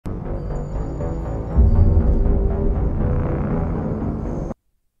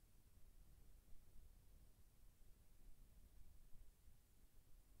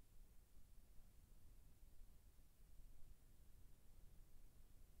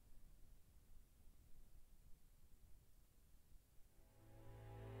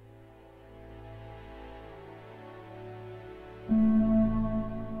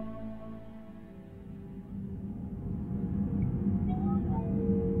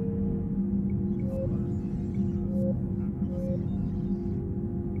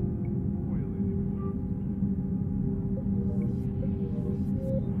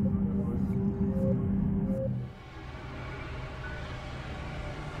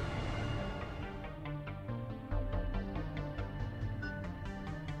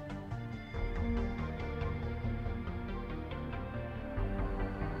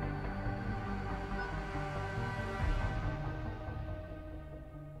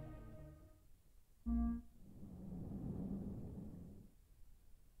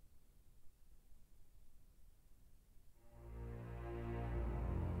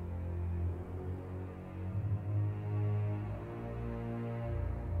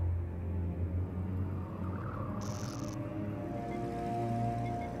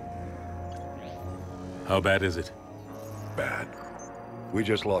How bad is it? Bad. We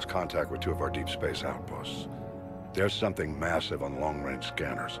just lost contact with 2 of our deep space outposts. There's something massive on long-range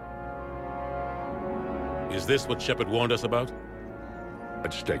scanners. Is this what Shepard warned us about?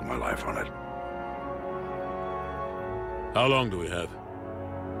 I'd stake my life on it. How long do we have?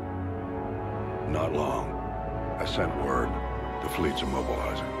 Not long. I sent word. The fleet's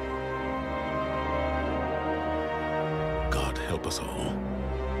immobilizing. God help us all.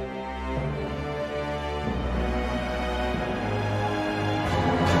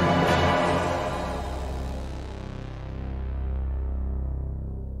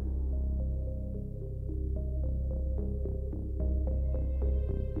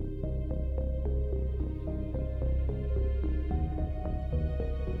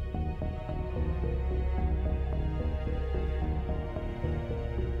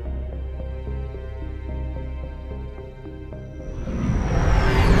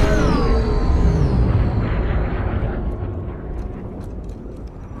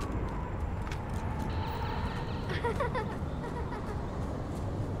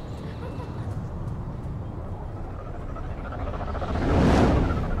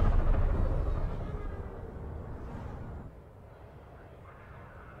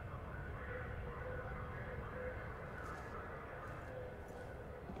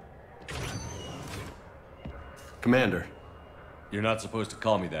 Commander. You're not supposed to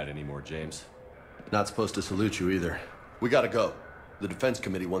call me that anymore, James. Not supposed to salute you either. We gotta go. The Defense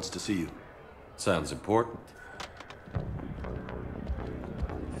Committee wants to see you. Sounds important.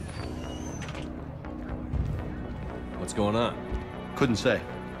 What's going on? Couldn't say.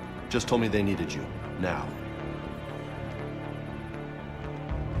 Just told me they needed you. Now.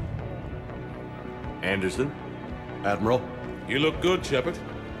 Anderson? Admiral? You look good, Shepard.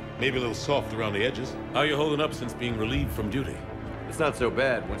 Maybe a little soft around the edges. How you holding up since being relieved from duty? It's not so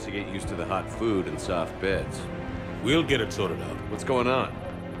bad once you get used to the hot food and soft beds. We'll get it sorted out. What's going on?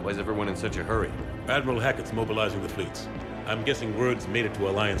 Why is everyone in such a hurry? Admiral Hackett's mobilizing the fleets. I'm guessing word's made it to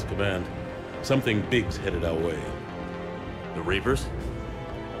Alliance Command. Something big's headed our way. The Reapers?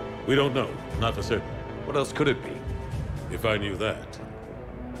 We don't know. Not for certain. What else could it be? If I knew that.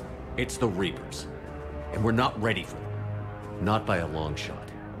 It's the Reapers. And we're not ready for them. Not by a long shot.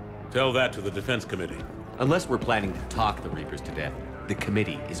 Tell that to the Defense Committee. Unless we're planning to talk the Reapers to death, the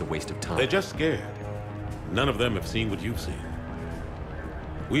committee is a waste of time. They're just scared. None of them have seen what you've seen.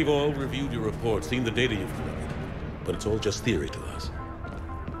 We've all reviewed your report, seen the data you've collected, but it's all just theory to us.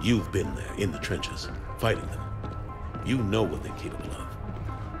 You've been there, in the trenches, fighting them. You know what they're capable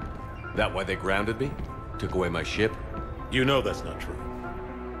of. That why they grounded me? Took away my ship? You know that's not true.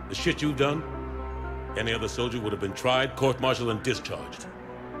 The shit you've done, any other soldier would have been tried, court-martialed, and discharged.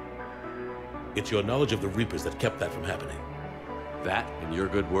 It's your knowledge of the Reapers that kept that from happening. That and your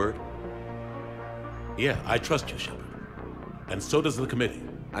good word? Yeah, I trust you, Shepard. And so does the committee.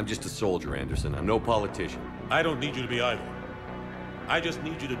 I'm just a soldier, Anderson. I'm no politician. I don't need you to be either. I just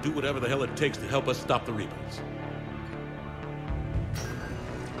need you to do whatever the hell it takes to help us stop the Reapers.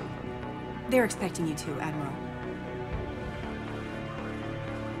 They're expecting you to, Admiral.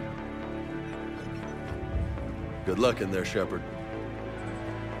 Good luck in there, Shepard.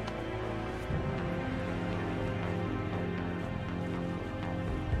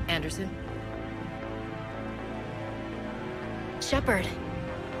 Anderson? Shepard.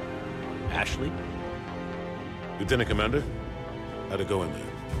 Ashley? Lieutenant Commander, how'd it go in there?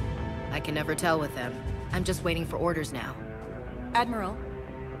 I can never tell with them. I'm just waiting for orders now. Admiral?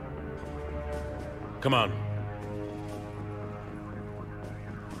 Come on.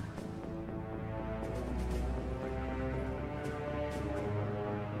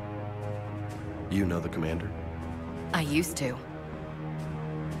 You know the commander? I used to.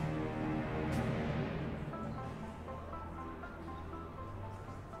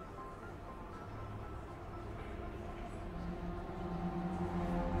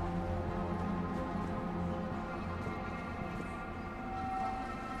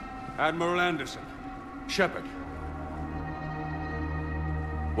 Admiral Anderson. Shepard.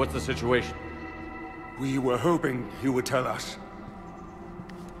 What's the situation? We were hoping you would tell us.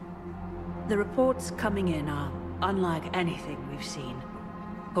 The reports coming in are unlike anything we've seen.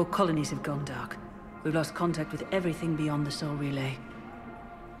 Whole colonies have gone dark. We've lost contact with everything beyond the Sol Relay.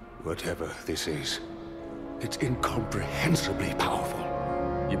 Whatever this is, it's incomprehensibly powerful.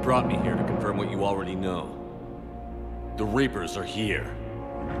 You brought me here to confirm what you already know. The Reapers are here.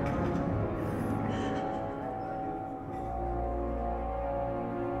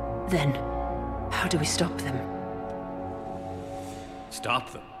 Then, how do we stop them?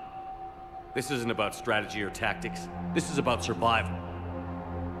 Stop them? This isn't about strategy or tactics. This is about survival.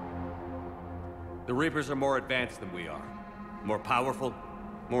 The Reapers are more advanced than we are. More powerful,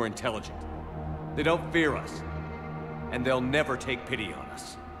 more intelligent. They don't fear us. And they'll never take pity on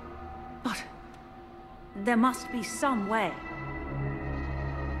us. But there must be some way.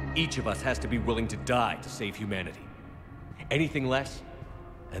 Each of us has to be willing to die to save humanity. Anything less,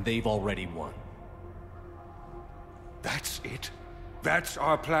 and they've already won. That's it? That's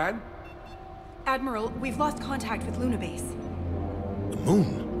our plan? Admiral, we've lost contact with Luna Base. The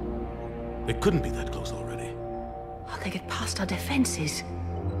moon? It couldn't be that close already. Oh, they get past our defenses.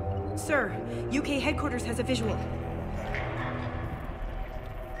 Sir, UK headquarters has a visual.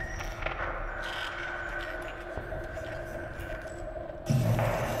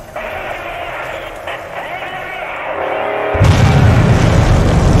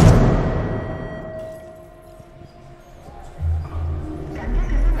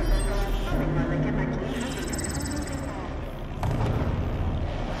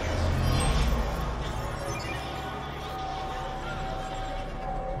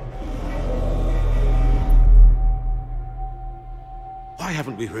 Why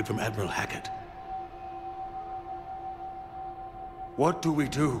haven't we heard from Admiral Hackett? What do we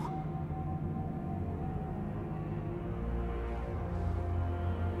do?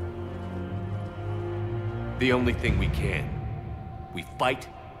 The only thing we can. We fight,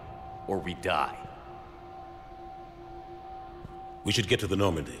 or we die. We should get to the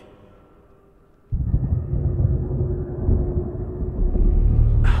Normandy.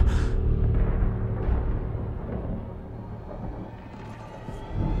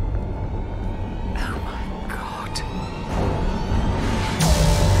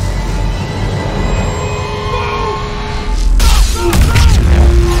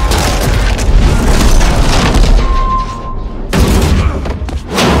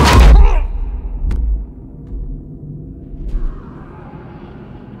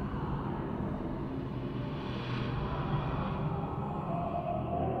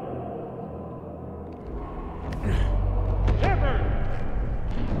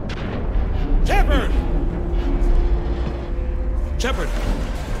 Shepard!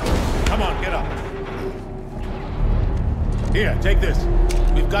 Come on, get up. Here, take this.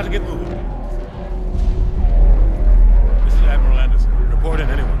 We've got to get moving. This is Admiral Anderson. Report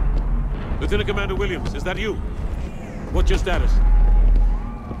in, anyone. Lieutenant Commander Williams, is that you? What's your status?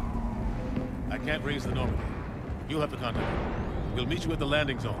 I can't raise the Normandy. You'll have to contact me. We'll meet you at the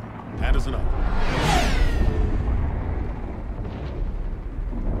landing zone. Anderson up.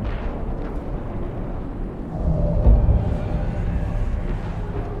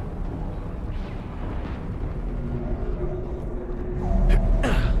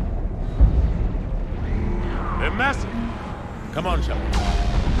 Come on, Shepard.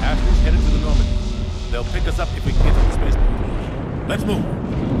 Ashley's headed to the Normandy. They'll pick us up if we can get to the spaceport. Let's move.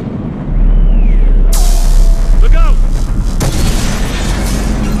 Look out!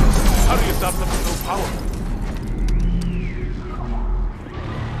 How do you stop something so powerful?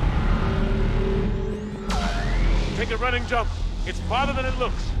 Take a running jump. It's farther than it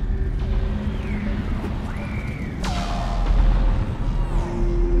looks.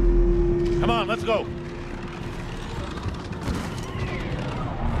 Come on, let's go.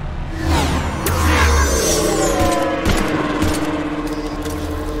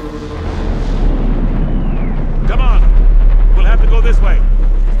 This way.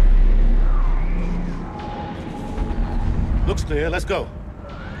 Looks clear. Let's go.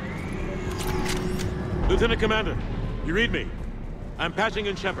 Lieutenant Commander, you read me? I'm patching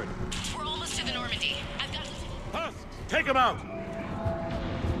in Shepard. We're almost to the Normandy. I've got... Husk, take him out!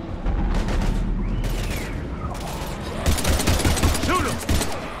 Shoot him!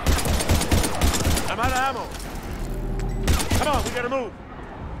 I'm out of ammo. Come on, we gotta move.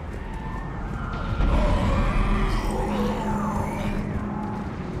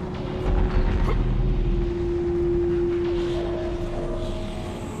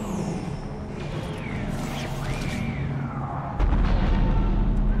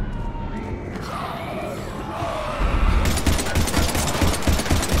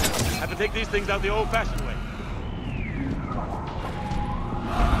 Take these things out the old-fashioned way.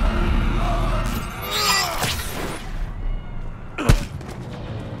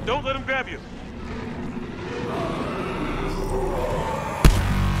 Don't let him grab you.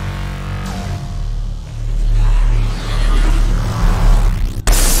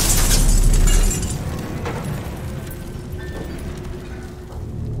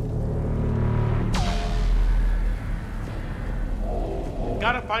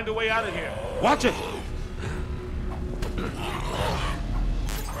 Gotta find a way out of here. Watch it!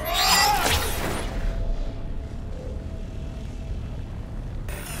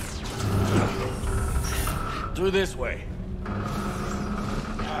 Through this way.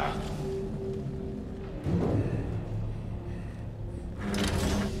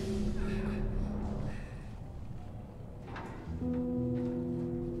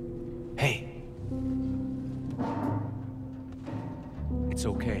 Hey. It's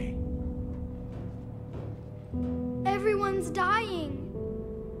okay. Everyone's dying.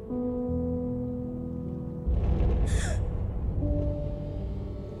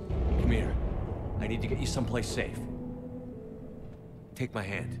 Come here. I need to get you someplace safe. Take my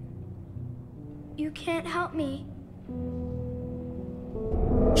hand. You can't help me.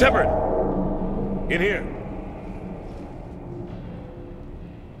 Shepard! In here.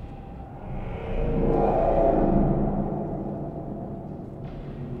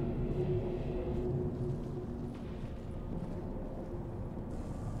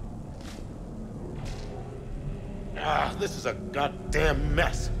 This is a goddamn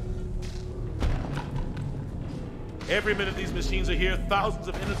mess. Every minute these machines are here, thousands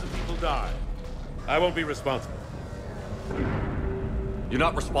of innocent people die. I won't be responsible. You're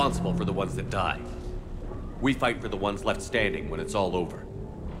not responsible for the ones that die. We fight for the ones left standing when it's all over.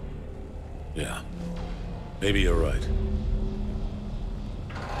 Yeah. Maybe you're right.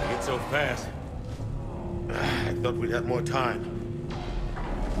 They get so fast. I thought we'd have more time.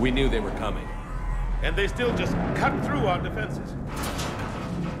 We knew they were coming. And they still just cut through our defenses.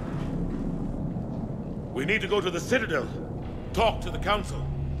 We need to go to the Citadel. Talk to the Council.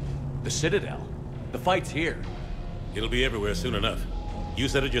 The Citadel? The fight's here. It'll be everywhere soon enough. You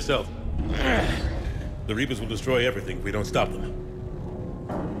said it yourself. The Reapers will destroy everything if we don't stop them.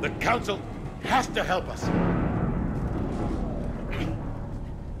 The Council has to help us.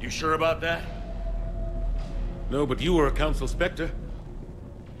 You sure about that? No, but you were a Council Spectre.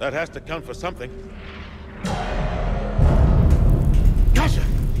 That has to count for something. Gotcha!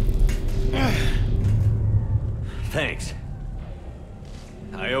 Thanks.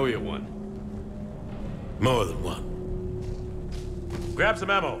 I owe you one. More than one. Grab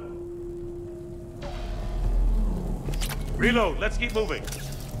some ammo. Reload. Let's keep moving.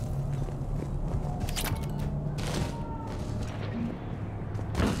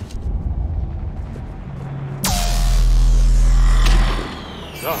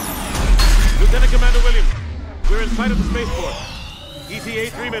 Lieutenant Commander Williams, we're in sight of the spaceport. ETA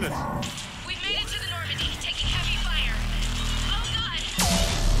 3 minutes. We've made it to the Normandy, taking heavy fire. Oh God!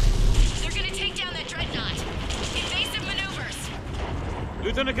 They're gonna take down that dreadnought. Invasive maneuvers.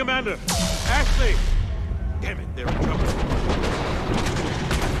 Lieutenant Commander, Ashley! Damn it, they're in trouble.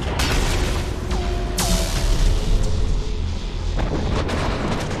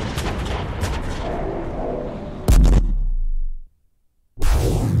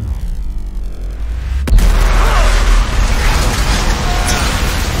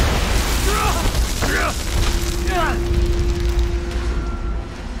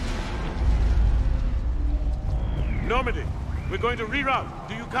 Normandy, we're going to reroute.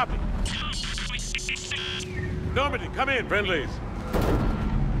 Do you copy? Normandy, come in, friendlies.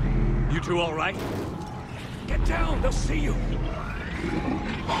 You two all right? Get down, they'll see you.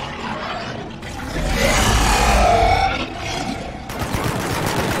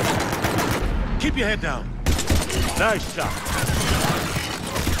 Keep your head down. Nice shot.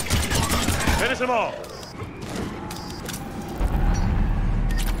 Finish them all.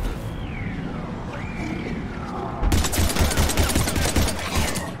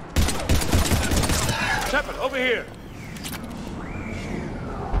 Shepard, over here.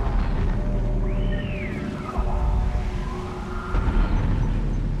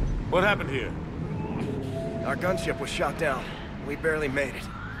 What happened here? Our gunship was shot down. We barely made it.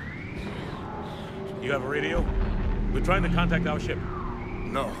 You have a radio? We're trying to contact our ship.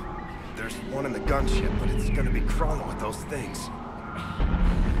 No. There's one in the gunship, but it's gonna be crawling with those things.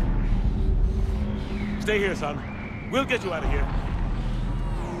 Stay here, son. We'll get you out of here.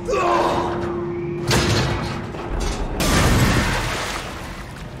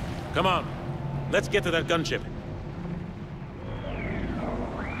 Come on. Let's get to that gunship.